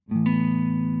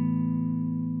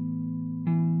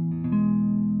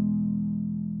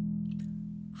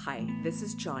Hi, this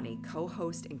is Johnie,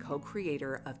 co-host and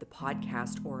co-creator of the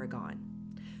podcast Oregon.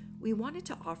 We wanted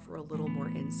to offer a little more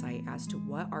insight as to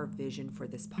what our vision for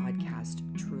this podcast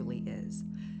truly is.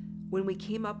 When we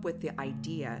came up with the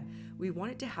idea, we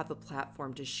wanted to have a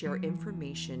platform to share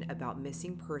information about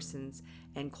missing persons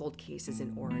and cold cases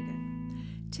in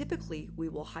Oregon. Typically, we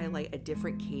will highlight a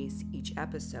different case each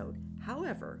episode.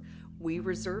 However, we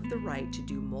reserve the right to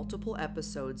do multiple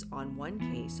episodes on one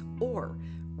case or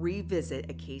revisit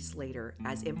a case later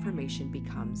as information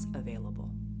becomes available.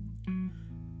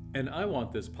 And I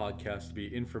want this podcast to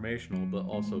be informational but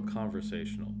also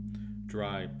conversational.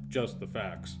 Dry, just the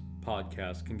facts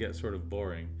podcasts can get sort of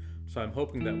boring, so I'm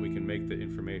hoping that we can make the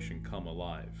information come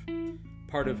alive.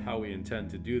 Part of how we intend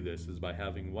to do this is by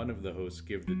having one of the hosts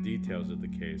give the details of the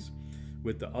case,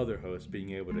 with the other host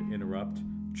being able to interrupt,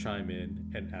 chime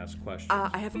in, and ask questions.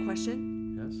 I have a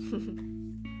question.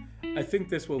 Yes? I think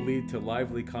this will lead to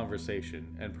lively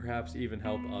conversation and perhaps even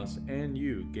help us and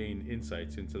you gain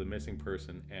insights into the missing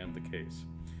person and the case.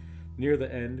 Near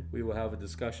the end, we will have a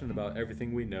discussion about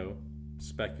everything we know,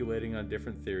 speculating on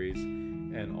different theories,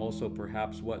 and also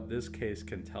perhaps what this case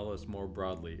can tell us more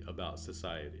broadly about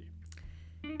society.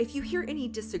 If you hear any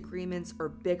disagreements or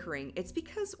bickering, it's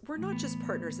because we're not just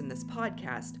partners in this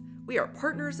podcast. We are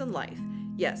partners in life.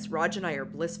 Yes, Raj and I are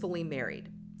blissfully married.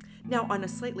 Now, on a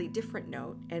slightly different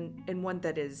note, and one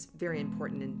that is very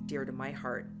important and dear to my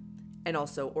heart, and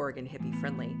also Oregon hippie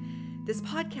friendly, this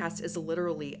podcast is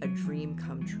literally a dream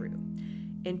come true.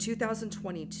 In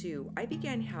 2022, I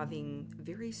began having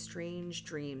very strange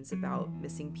dreams about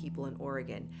missing people in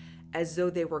Oregon, as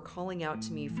though they were calling out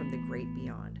to me from the great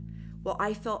beyond. Well,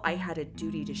 I felt I had a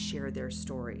duty to share their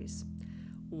stories.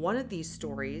 One of these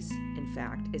stories, in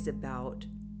fact, is about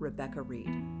Rebecca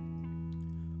Reed.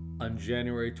 On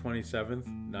January 27th,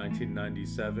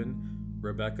 1997,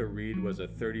 Rebecca Reed was a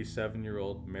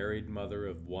 37-year-old married mother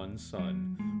of one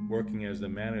son, working as the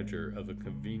manager of a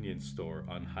convenience store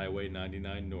on Highway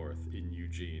 99 North in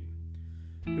Eugene.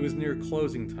 It was near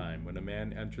closing time when a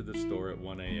man entered the store at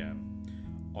 1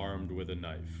 a.m., armed with a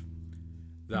knife.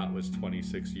 That was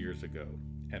 26 years ago,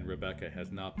 and Rebecca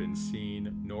has not been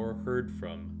seen nor heard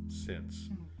from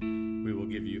since. We will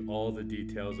give you all the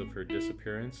details of her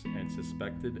disappearance and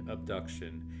suspected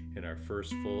abduction in our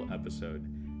first full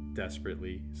episode,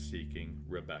 Desperately Seeking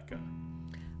Rebecca.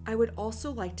 I would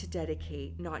also like to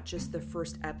dedicate not just the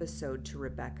first episode to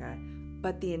Rebecca,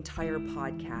 but the entire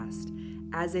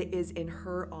podcast, as it is in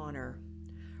her honor.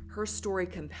 Her story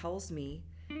compels me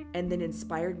and then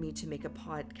inspired me to make a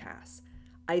podcast.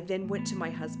 I then went to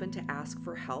my husband to ask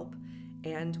for help,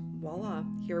 and voila,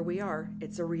 here we are.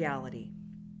 It's a reality.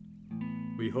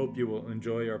 We hope you will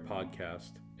enjoy our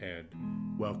podcast, and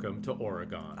welcome to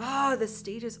Oregon. The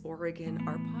state is Oregon.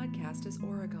 Our podcast is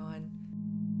Oregon.